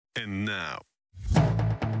And now.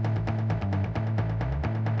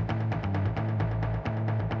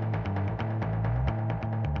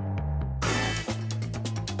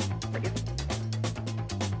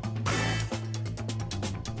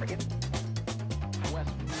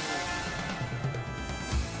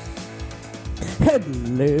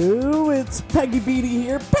 Hello, it's Peggy Beatty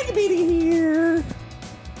here. Peggy Beatty here.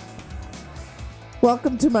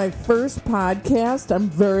 Welcome to my first podcast. I'm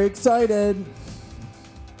very excited.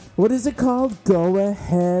 What is it called? Go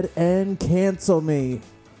ahead and cancel me.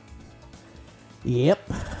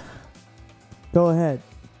 Yep. Go ahead.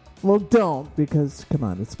 Well, don't, because, come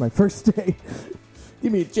on, it's my first day.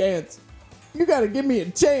 Give me a chance. You gotta give me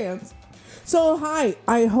a chance. So, hi.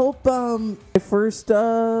 I hope my first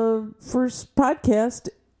podcast,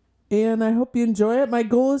 and I hope you enjoy it. My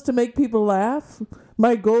goal is to make people laugh.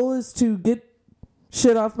 My goal is to get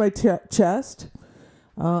shit off my chest.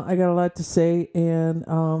 I got a lot to say, and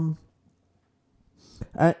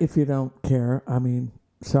if you don't care, I mean,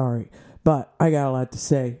 sorry. But I got a lot to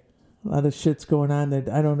say. A lot of shit's going on that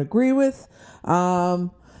I don't agree with.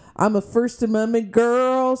 I'm a First Amendment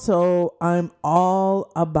girl, so I'm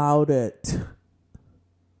all about it.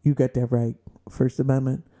 You got that right, First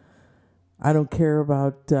Amendment. I don't care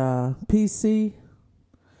about PC.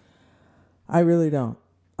 I really don't.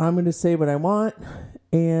 I'm going to say what I want,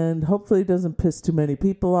 and hopefully it doesn't piss too many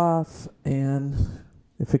people off, and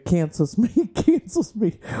if it cancels me, it cancels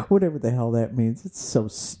me. Whatever the hell that means. It's so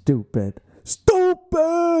stupid.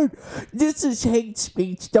 Stupid! This is hate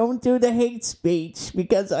speech. Don't do the hate speech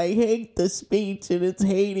because I hate the speech and it's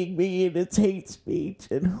hating me and it's hate speech.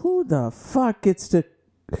 And who the fuck gets to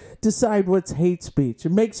decide what's hate speech?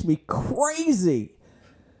 It makes me crazy.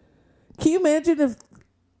 Can you imagine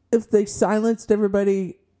if they silenced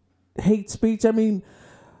everybody hate speech? I mean,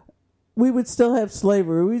 we would still have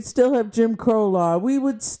slavery. We'd still have Jim Crow law. We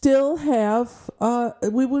would still have,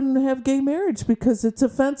 we wouldn't have gay marriage because it's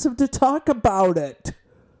offensive to talk about it.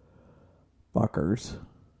 Fuckers.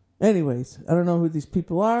 Anyways, I don't know who these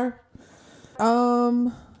people are.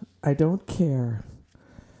 I don't care.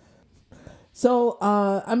 So,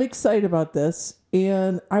 I'm excited about this.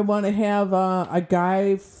 And I want to have a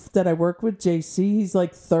guy that I work with, JC. He's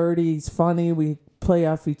like 30. He's funny. We play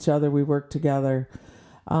off each other. We work together.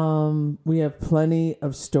 We have plenty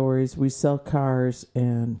of stories. We sell cars,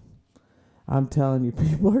 and I'm telling you,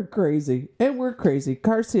 people are crazy. And we're crazy.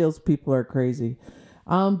 Car sales people are crazy.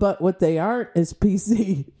 But what they aren't is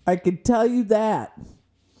PC. I can tell you that.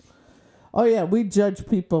 Oh, yeah, we judge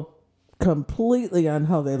people completely on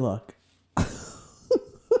how they look. That's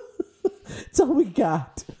all we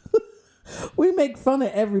got. We make fun of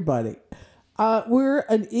everybody. We're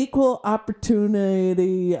an equal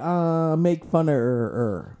opportunity make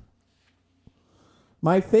funner.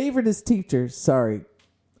 My favorite is teachers. Sorry.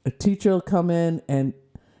 A teacher will come in and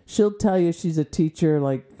she'll tell you she's a teacher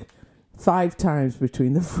like 5 times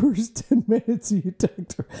between the first 10 minutes you talk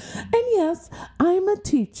to her. And yes, I'm a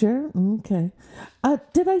teacher. Okay.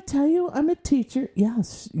 Did I tell you I'm a teacher?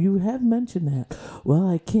 Yes, you have mentioned that. Well,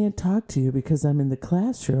 I can't talk to you because I'm in the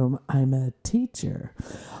classroom. I'm a teacher.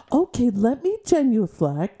 Okay, let me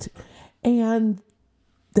genuflect. And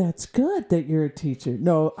that's good that you're a teacher.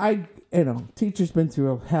 No, teachers been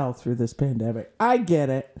through hell through this pandemic. I get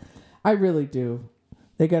it. I really do.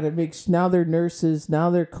 They got to now they're nurses,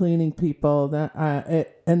 now they're cleaning people,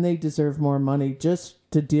 and they deserve more money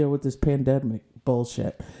just to deal with this pandemic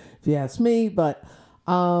bullshit, if you ask me. But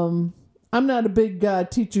I'm not a big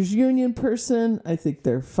teachers union person. I think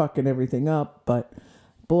they're fucking everything up. But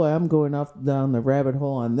boy, I'm going off down the rabbit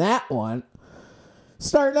hole on that one.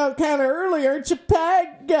 Starting out kind of early, aren't you,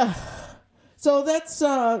 Peg? So that's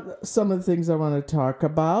some of the things I want to talk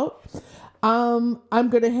about. I'm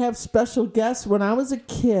going to have special guests. When I was a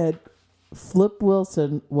kid, Flip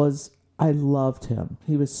Wilson I loved him.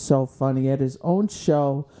 He was so funny. He had his own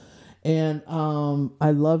show, and I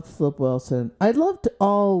loved Flip Wilson. I loved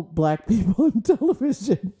all black people in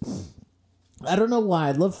television. I don't know why.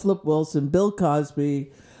 I love Flip Wilson, Bill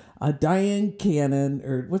Cosby, Diane Cannon,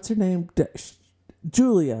 or what's her name?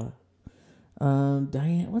 Julia.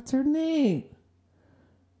 Diane, what's her name?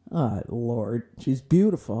 Oh, Lord. She's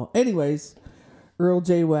beautiful. Anyways, Earl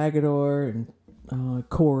J. Wagador and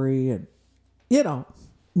Corey and,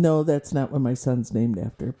 no, that's not what my son's named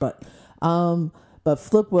after. But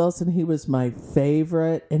Flip Wilson, he was my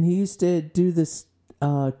favorite. And he used to do this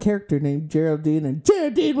character named Geraldine. And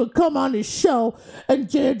Geraldine would come on his show and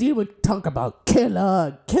Geraldine would talk about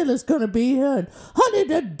Killer. Killer's going to be here. And honey,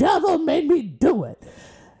 the devil made me do it.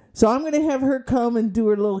 So I'm going to have her come and do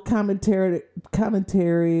her little commentary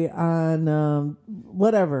on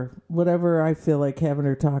whatever I feel like having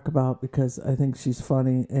her talk about, because I think she's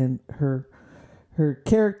funny, and her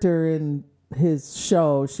character in his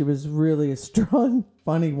show, she was really a strong,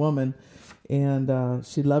 funny woman, and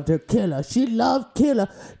she loved her Killer. She loved Killer.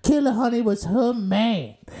 Killer, honey, was her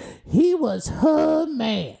man. He was her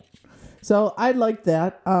man. So I like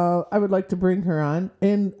that. I would like to bring her on.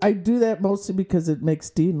 And I do that mostly because it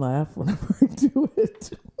makes Dean laugh whenever I do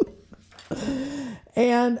it.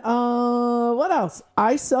 And what else?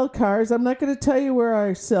 I sell cars. I'm not going to tell you where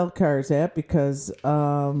I sell cars at, because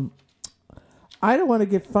I don't want to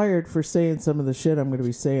get fired for saying some of the shit I'm going to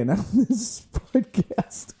be saying on this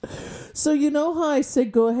podcast. So you know how I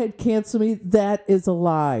said, go ahead, cancel me? That is a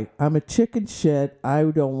lie. I'm a chicken shit. I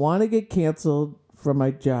don't want to get canceled from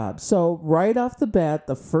my job. So right off the bat,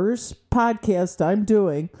 the first podcast I'm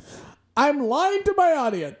doing, I'm lying to my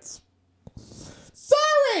audience.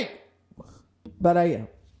 Sorry! But I am.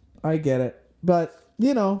 I get it. But,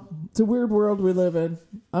 you know, it's a weird world we live in.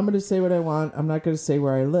 I'm going to say what I want. I'm not going to say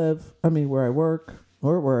where I live. I mean, where I work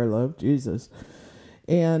or where I live. Jesus.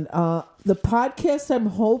 And the podcast I'm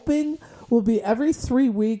hoping will be every 3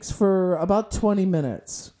 weeks for about 20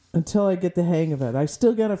 minutes. Until I get the hang of it. I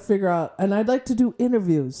still got to figure out, and I'd like to do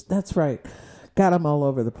interviews. That's right. Got them all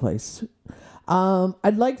over the place.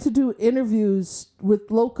 I'd like to do interviews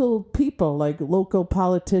with local people, like local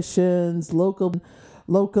politicians, local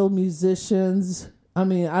musicians. I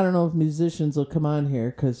mean, I don't know if musicians will come on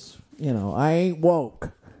here because, you know, I ain't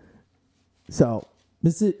woke. So,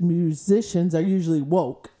 musicians are usually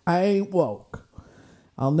woke. I ain't woke.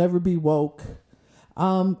 I'll never be woke.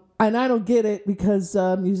 And I don't get it, because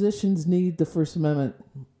musicians need the First Amendment.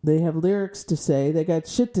 They have lyrics to say. They got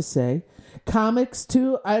shit to say. Comics,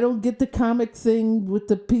 too. I don't get the comic thing with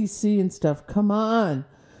the PC and stuff. Come on.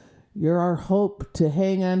 You're our hope to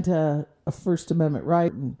hang on to a First Amendment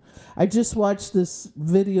right. And I just watched this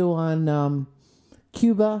video on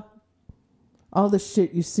Cuba. All the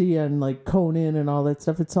shit you see on, like, Conan and all that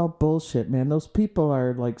stuff. It's all bullshit, man. Those people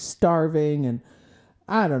are, like, starving, and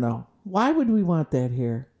I don't know. Why would we want that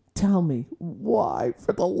here? Tell me, why,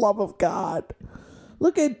 for the love of God?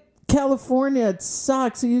 Look at California. It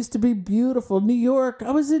sucks. It used to be beautiful. New York.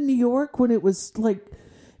 I was in New York when it was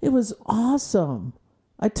awesome.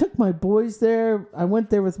 I took my boys there. I went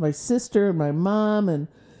there with my sister and my mom. And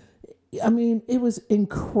I mean, it was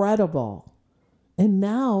incredible. And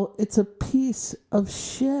now it's a piece of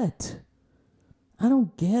shit. I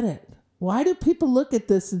don't get it. Why do people look at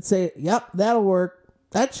this and say, yep, that'll work.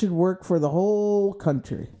 That should work for the whole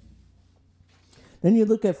country. Then you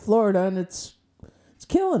look at Florida and it's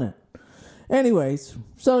killing it. Anyways,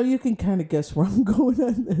 so you can kind of guess where I'm going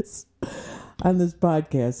on this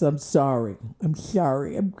podcast. I'm sorry. I'm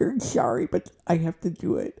very sorry, but I have to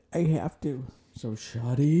do it. I have to. So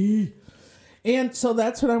shoddy. And so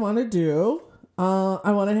that's what I want to do.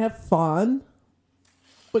 I want to have fun.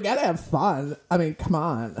 We got to have fun. I mean, come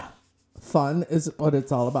on. Fun is what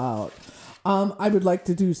it's all about. I would like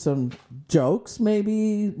to do some jokes,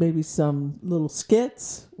 maybe some little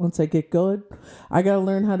skits once I get good. I got to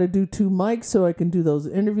learn how to do 2 mics so I can do those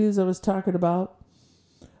interviews I was talking about.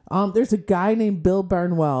 There's a guy named Bill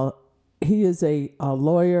Barnwell. He is a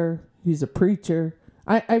lawyer. He's a preacher.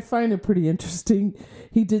 I find it pretty interesting.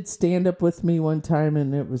 He did stand up with me one time,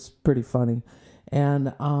 and it was pretty funny.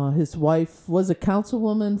 And his wife was a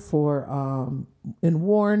councilwoman in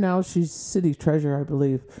Warren. Now she's city treasurer, I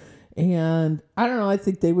believe. And I don't know, I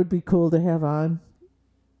think they would be cool to have on.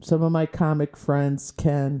 Some of my comic friends,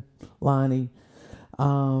 Ken, Lonnie,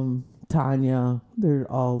 Tanya, they're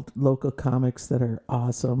all local comics that are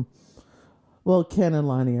awesome. Well, Ken and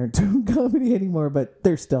Lonnie aren't doing comedy anymore, but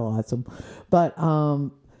they're still awesome. But,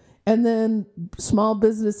 and then small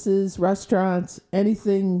businesses, restaurants,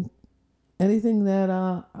 anything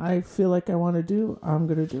that I feel like I want to do, I'm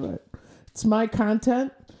going to do it. It's my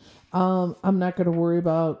content. I'm not going to worry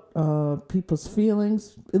about people's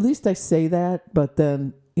feelings. At least I say that, but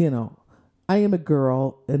then, you know, I am a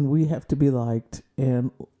girl and we have to be liked.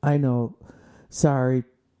 And I know, sorry,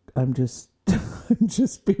 I'm just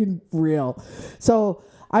being real. So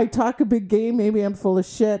I talk a big game. Maybe I'm full of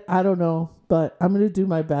shit. I don't know, but I'm going to do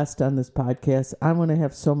my best on this podcast. I'm going to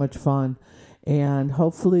have so much fun, and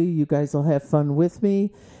hopefully you guys will have fun with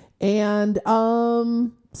me. And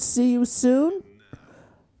see you soon.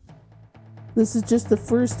 This is just the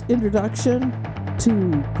first introduction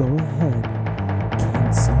to Go Ahead,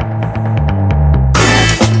 Cancel Me.